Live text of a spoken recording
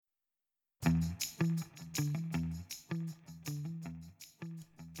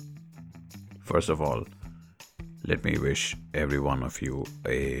First of all, let me wish every one of you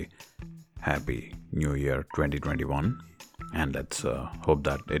a happy New Year 2021, and let's hope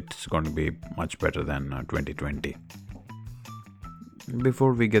that it's going to be much better than 2020.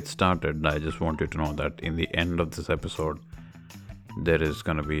 Before we get started, I just want you to know that in the end of this episode, there is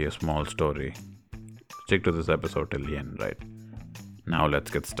going to be a small story. Stick to this episode till the end, right? Now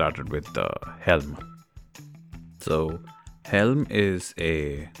let's get started with Helm. So, Helm is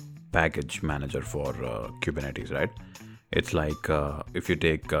a package manager for Kubernetes, right? It's like if you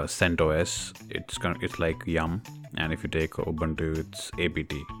take CentOS, it's like Yum, and if you take Ubuntu, it's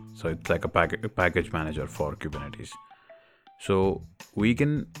apt. So it's like a package manager for Kubernetes. So we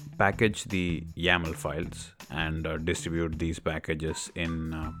can package the YAML files and distribute these packages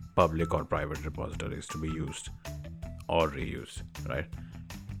in public or private repositories to be used or reused, right?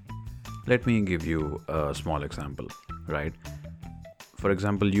 Let me give you a small example, right? For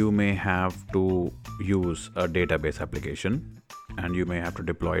example, you may have to use a database application and you may have to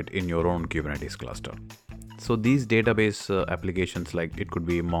deploy it in your own Kubernetes cluster. So these database applications, like it could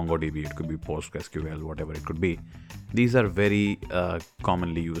be MongoDB, it could be PostgreSQL, whatever it could be, these are very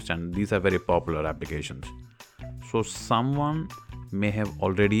commonly used and these are very popular applications. So someone may have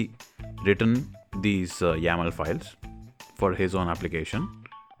already written these YAML files for his own application,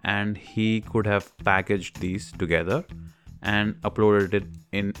 and he could have packaged these together and uploaded it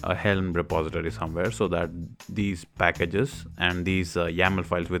in a Helm repository somewhere so that these packages and these YAML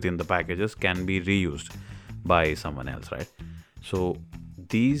files within the packages can be reused by someone else, right? So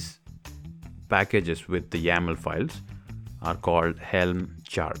these packages with the YAML files are called Helm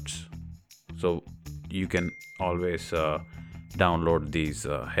charts. So you can always download these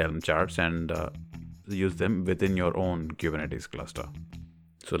Helm charts and use them within your own Kubernetes cluster.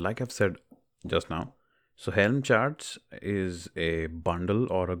 So like I've said just now, so Helm charts is a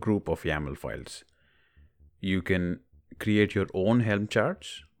bundle or a group of YAML files. You can create your own Helm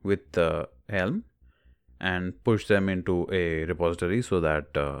charts with Helm and push them into a repository so that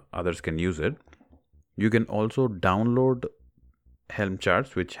others can use it. You can also download Helm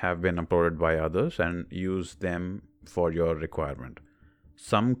charts which have been uploaded by others and use them for your requirement.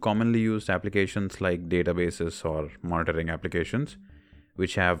 Some commonly used applications like databases or monitoring applications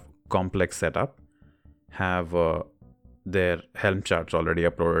which have complex setup have their Helm charts already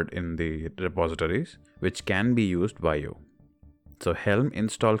uploaded in the repositories, which can be used by you. So Helm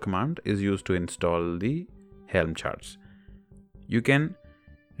install command is used to install the Helm charts. You can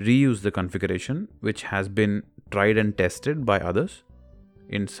reuse the configuration which has been tried and tested by others.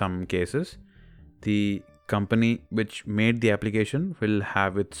 In some cases, the company which made the application will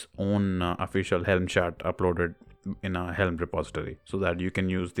have its own official Helm chart uploaded in a Helm repository so that you can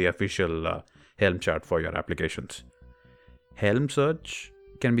use the official Helm chart for your applications. Helm search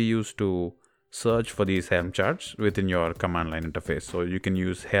can be used to search for these Helm charts within your command line interface. So you can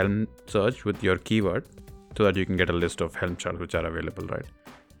use Helm search with your keyword so that you can get a list of Helm charts which are available, right?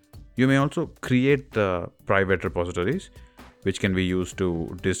 You may also create private repositories which can be used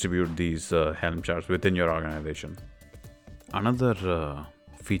to distribute these Helm charts within your organization. Another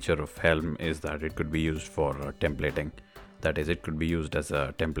feature of Helm is that it could be used for templating. That is, it could be used as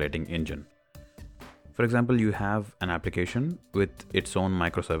a templating engine. For example, you have an application with its own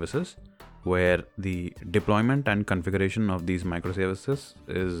microservices where the deployment and configuration of these microservices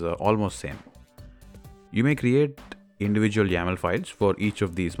is almost same. You may create individual YAML files for each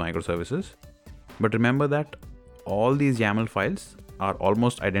of these microservices, but remember that all these YAML files are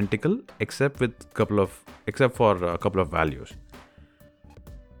almost identical except for a couple of values.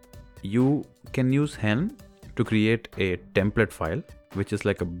 You can use Helm to create a template file which is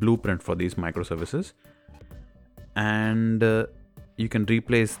like a blueprint for these microservices, and you can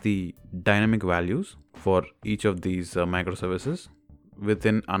replace the dynamic values for each of these microservices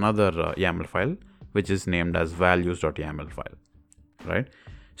within another YAML file which is named as values.yaml file, right?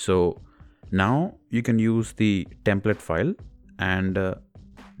 So now you can use the template file and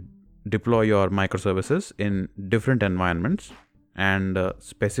deploy your microservices in different environments and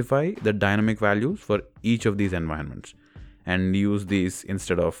specify the dynamic values for each of these environments and use these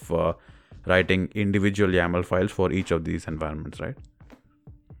instead of writing individual YAML files for each of these environments, right?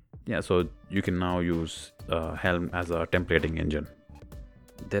 Yeah, so you can now use Helm as a templating engine.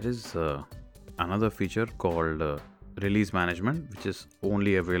 There is another feature called release management, which is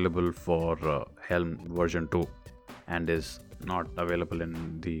only available for Helm version 2 and is not available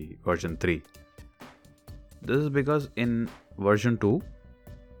in the version 3. This is because in version 2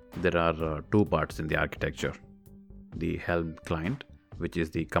 there are two parts in the architecture: the Helm client, which is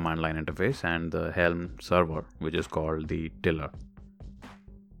the command line interface, and the Helm server, which is called the tiller.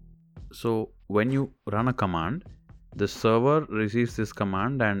 So when you run a command, the server receives this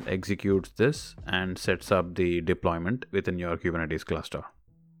command and executes this and sets up the deployment within your Kubernetes cluster.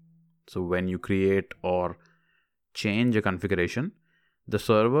 So when you create or change a configuration, the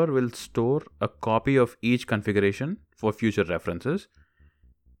server will store a copy of each configuration for future references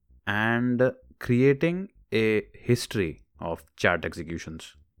and creating a history of chat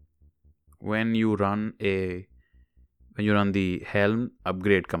executions. When you run the Helm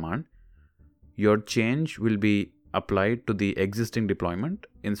upgrade command, your change will be applied to the existing deployment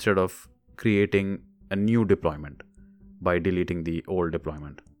instead of creating a new deployment by deleting the old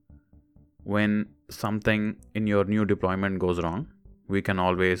deployment. When something in your new deployment goes wrong, we can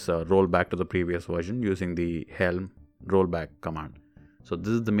always roll back to the previous version using the Helm rollback command. So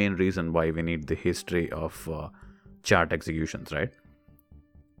this is the main reason why we need the history of chart executions, right?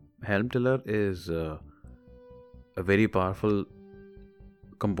 Helm Tiller is a very powerful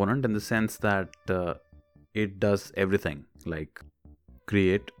component in the sense that it does everything like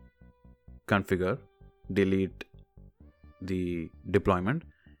create, configure, delete the deployment,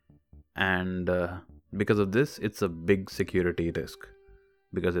 and because of this it's a big security risk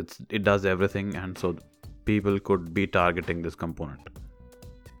because it does everything, and so people could be targeting this component.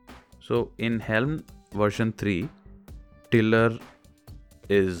 So in Helm version 3, Tiller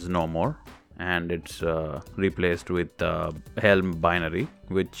is no more and it's replaced with Helm binary,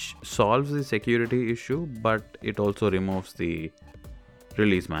 which solves the security issue, but it also removes the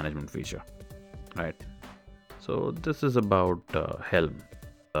release management feature, right? So this is about Helm.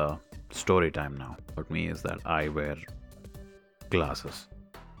 Story time now. About me is that I wear glasses,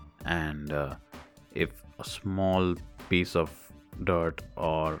 and if a small piece of dirt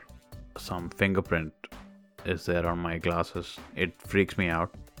or some fingerprint is there on my glasses, it freaks me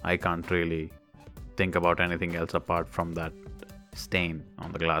out. I can't really think about anything else apart from that stain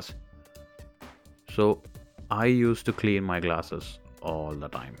on the glass. So I used to clean my glasses all the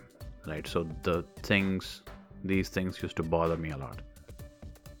time, right? So these things used to bother me a lot.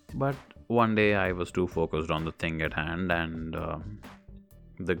 But one day I was too focused on the thing at hand, and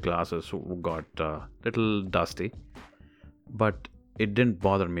the glasses got a little dusty. But it didn't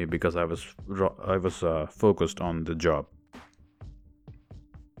bother me because I was focused on the job.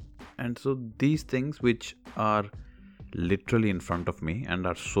 And so these things which are literally in front of me and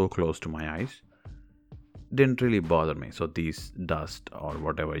are so close to my eyes didn't really bother me. So these dust or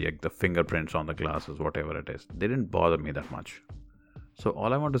whatever, like the fingerprints on the glasses, whatever it is, they didn't bother me that much. So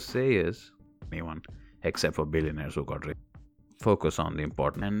all I want to say is, anyone except for billionaires who got rich, focus on the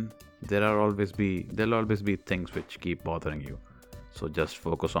important, and there'll always be things which keep bothering you. So just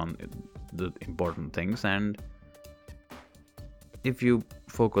focus on the important things, and if you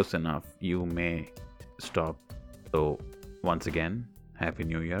focus enough, you may stop. So once again, Happy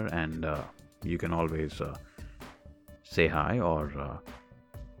New Year, and you can always say hi or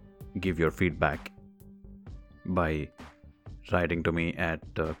give your feedback by writing to me at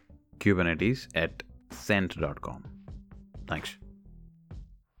kubernetes@cent.com. Thanks.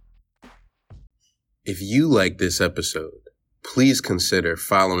 If you like this episode, please consider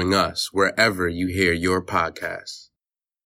following us wherever you hear your podcasts.